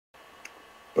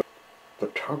The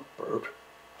tugboat,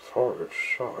 for its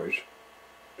size,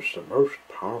 is the most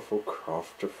powerful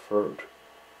craft afloat,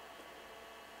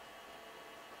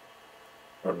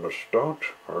 and the star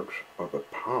tugs are the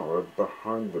power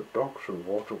behind the docks and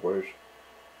waterways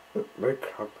that make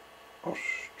up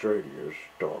Australia's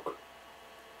dock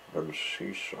and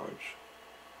seasides.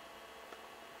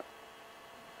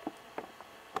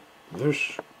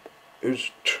 This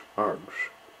is TUGS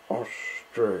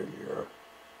Australia.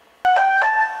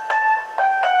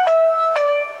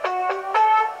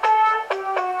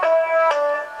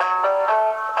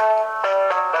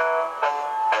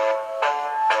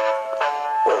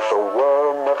 There's a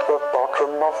worm at the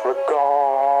bottom of the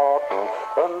garden,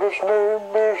 and his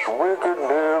name is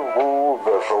Wiggly Woo.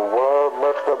 There's a worm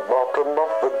at the bottom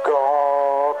of the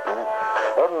garden,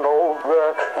 and all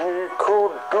that he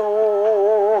could do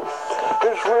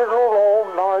is wiggle all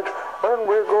night and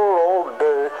wiggle all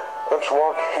day. That's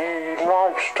what he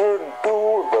likes to do.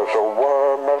 There's a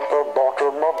worm at the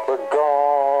bottom of the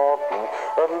garden,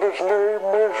 and his name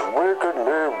is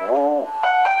Wiggly Woo.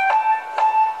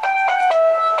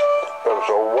 There's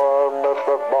a worm at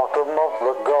the bottom of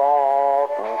the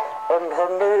garden, and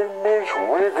her name is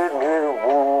Wiggly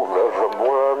Woo. There's a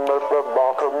worm at the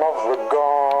bottom of the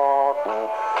garden,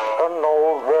 and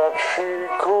all that she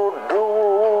could do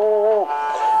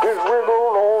is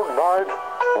wiggle all night,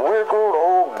 wiggle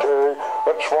all day.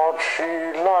 That's what she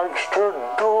likes to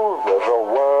do. There's a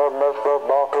worm at the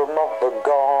bottom of the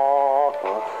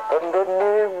garden, and her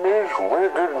name is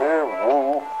Wiggly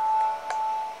Woo.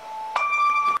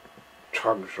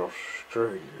 TUGS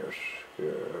Australia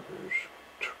Series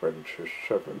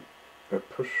 27,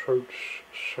 Episode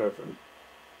 7.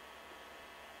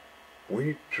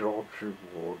 We Georgie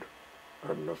Wood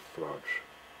and the Floods.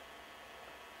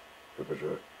 It was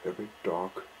a heavy,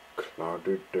 dark,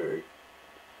 cloudy day.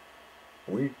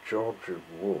 We Georgie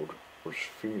Wood was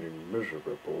feeling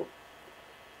miserable.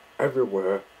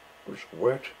 Everywhere was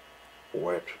wet,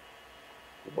 wet,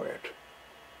 wet.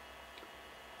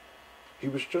 He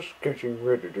was just getting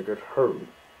ready to get home.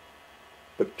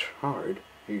 The tide,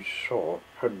 he saw,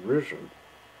 had risen.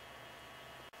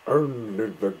 Only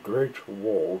the great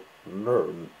wall,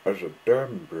 known as a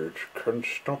dam bridge, can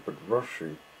stop it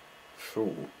rushing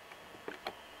through.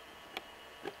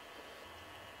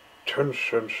 10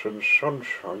 Cents and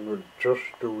Sunshine were just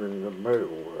doing the mail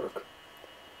work.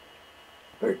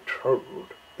 They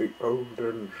told the old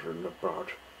engine about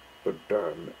the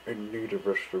dam in need of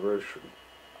restoration.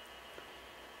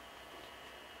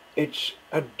 "It's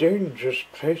a dangerous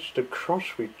place to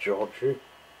cross with, Georgie,"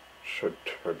 said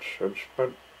 10 Cents,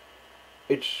 "but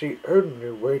it's the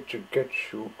only way to get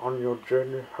you on your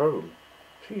journey home.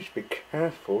 Please be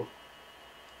careful."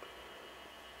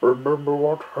 "Remember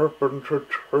what happened to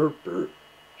Toby,"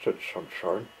 said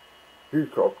Sunshine. "He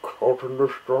got caught in the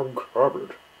storm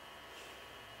current."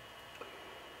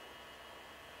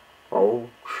 "I'll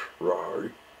try,"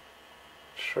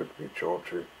 said me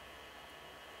Georgie.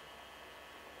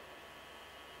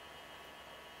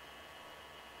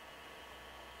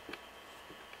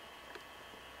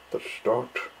 The star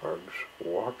tugs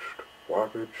watched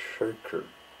worried shaken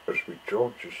as we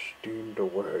Georgie steamed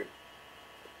away.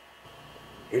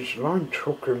 His line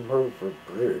took him over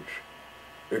a bridge.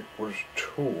 It was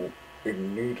too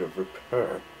in need of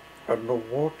repair, and the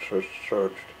water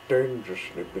surged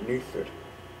dangerously beneath it.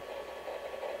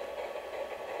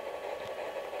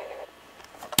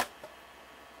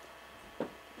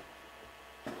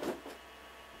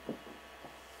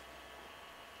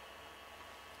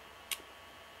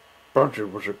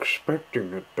 Budgie was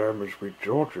expecting a dam as we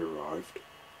Georgie arrived.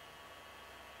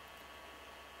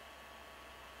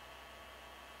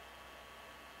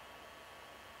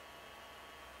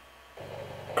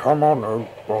 "Come on,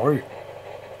 old boy.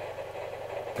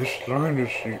 This line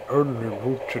is the only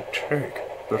route to take.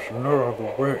 There's no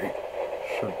other way,"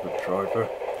 said the driver.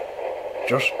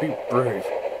 "Just be brave,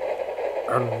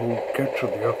 and we'll get to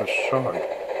the other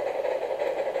side."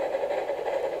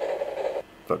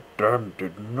 The dam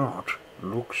did not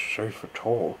look safe at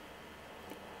all.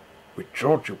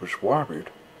 Georgie was worried,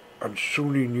 and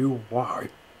soon he knew why.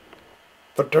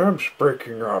 "The dam's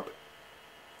breaking up.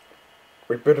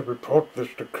 We'd better report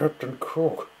this to Captain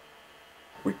Cook."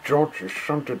 Georgie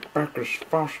shunted back as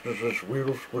fast as his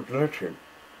wheels would let him.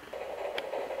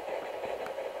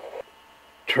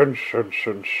 10 Cents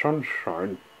and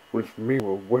Sunshine with me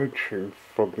were waiting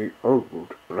for the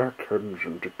old black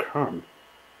engine to come.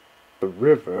 The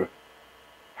river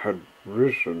had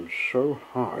risen so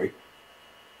high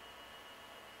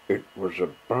it was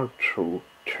about to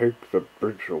take the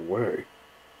bridge away.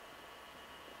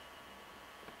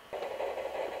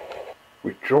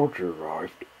 Georgie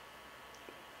arrived.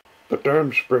 The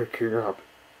dam's breaking up.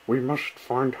 We must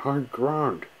find high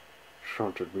ground,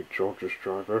 shouted Wee George's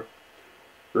driver.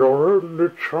 Your only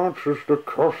chance is to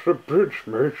cross the bridge,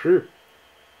 matey,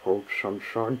 called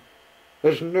Sunshine.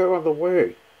 There's no other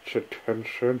way, said 10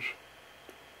 Cents.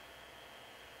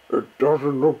 It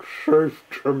doesn't look safe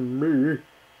to me,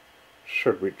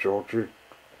 said Wee Georgie.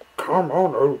 Come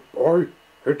on, old boy,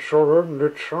 it's our only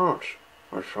chance,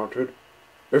 I shouted.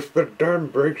 If the dam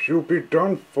breaks, you'll be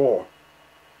done for.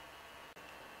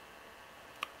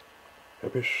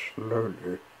 Very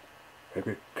slowly,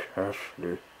 very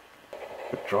carefully,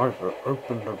 the driver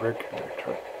opened the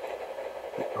regulator.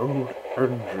 The old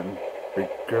engine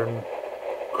began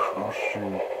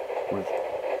crossing with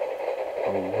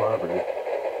a worry.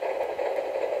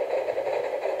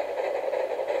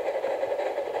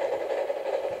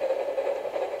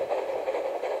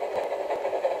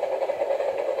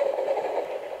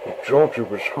 Georgie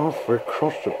was halfway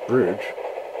across the bridge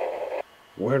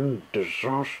when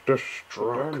disaster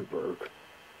struck. The dam broke,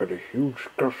 and a huge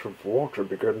gush of water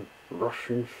began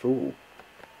rushing through.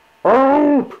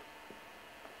 Help!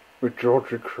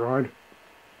 Georgie cried.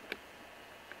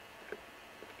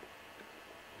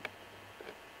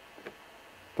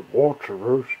 The water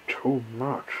rose too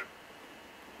much.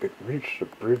 It reached the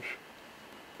bridge,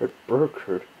 it broke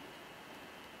it,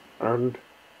 and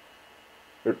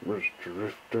it was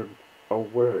drifted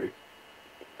away.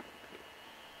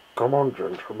 Come on,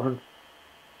 gentlemen.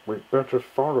 We'd better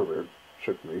follow him,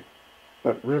 said me.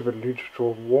 That river leads to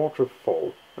a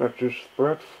waterfall that is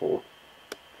dreadful.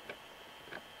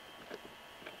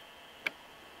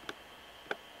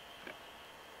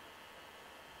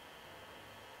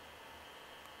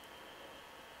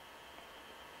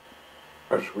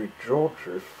 As Wee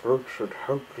Georgie floated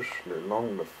helplessly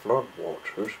along the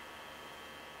floodwaters,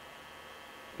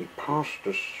 he passed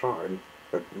a sign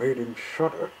that made him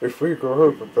shudder. If we go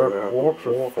over that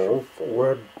waterfall,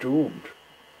 we're doomed,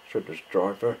 said his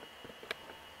driver.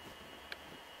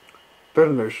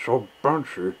 Then they saw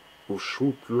Bunchy, who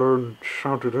swooped low and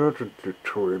shouted urgently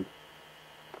to him.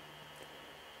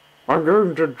 I'm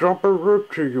going to drop a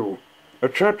rope to you.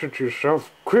 Attach it to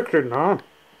yourself quickly now.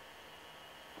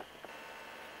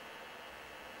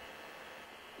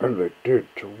 And they did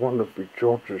to one of Wee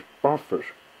George's buffers.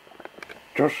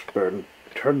 Just then,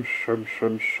 10 Cents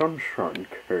and Sunshine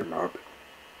came up.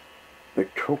 They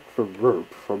took the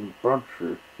rope from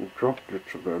Bunchy, who dropped it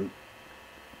to them,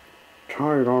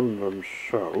 tied on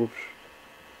themselves,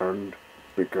 and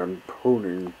began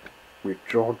pulling Wee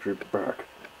Georgie back.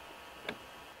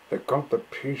 They got the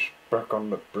piece back on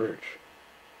the bridge.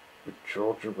 Wee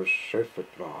Georgie was safe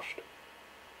at last.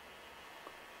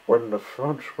 When the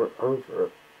floods were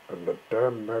over and the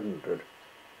dam mended,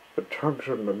 the tugs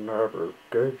and the narrow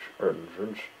gauge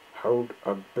engines held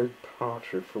a big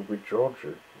party for Wee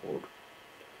Georgie Wood,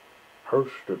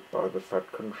 hosted by the Fat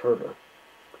Controller.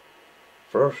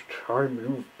 First time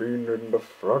you've been in the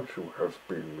floods you have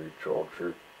been, Wee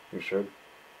Georgie, he said.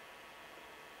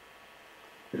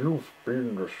 You've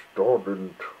been restored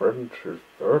in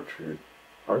 2013.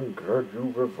 I'm glad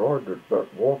you've avoided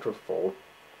that waterfall,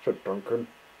 said Duncan.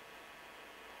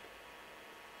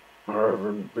 I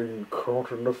haven't been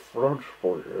caught in the floods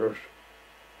for years,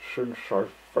 since I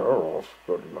fell off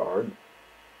the line,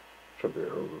 said the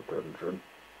old engine.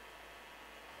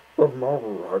 The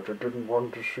model writer didn't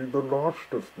want to see the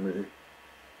last of me.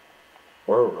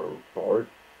 Well, old boy,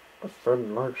 a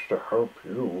friend likes to help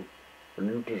you, and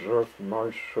you deserve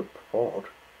my support,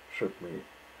 said me.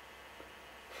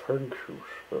 Thank you,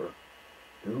 sir.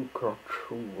 You got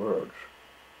 2 words.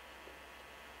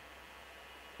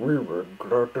 We were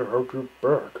glad to help you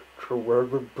back to where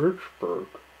the bridge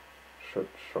broke, said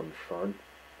Sunshine.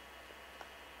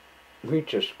 We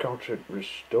just got it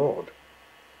restored,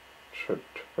 said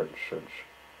 10 Cents.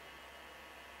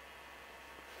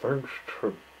 Thanks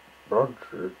to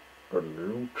Bunchy and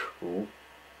you too.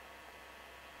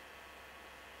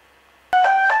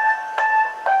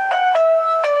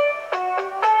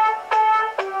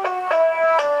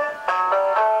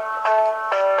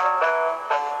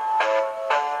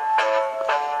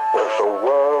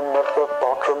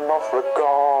 Of the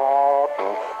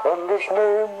garden, and his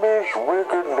name is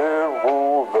Wiggly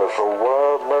Woo. There's a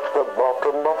worm at the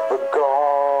bottom of the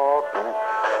garden,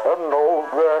 and all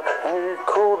that he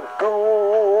could do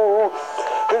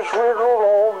is wiggle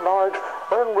all night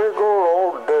and wiggle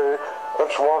all day.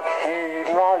 That's what he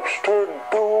likes to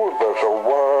do. There's a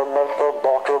worm at the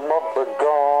bottom of the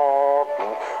garden,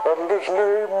 and his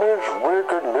name is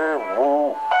Wiggly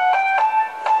Woo.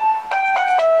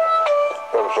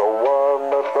 There's a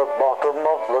worm at the bottom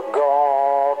of the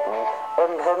garden,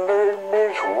 and her name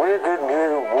is Wiggly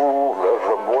Woo. There's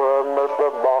a worm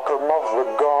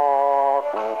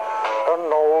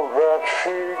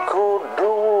she could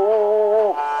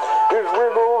do, is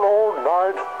wiggle all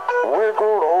night,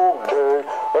 wiggle all day.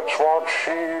 That's what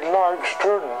she likes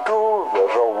to do.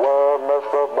 There's a worm at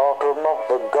the bottom of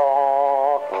the garden,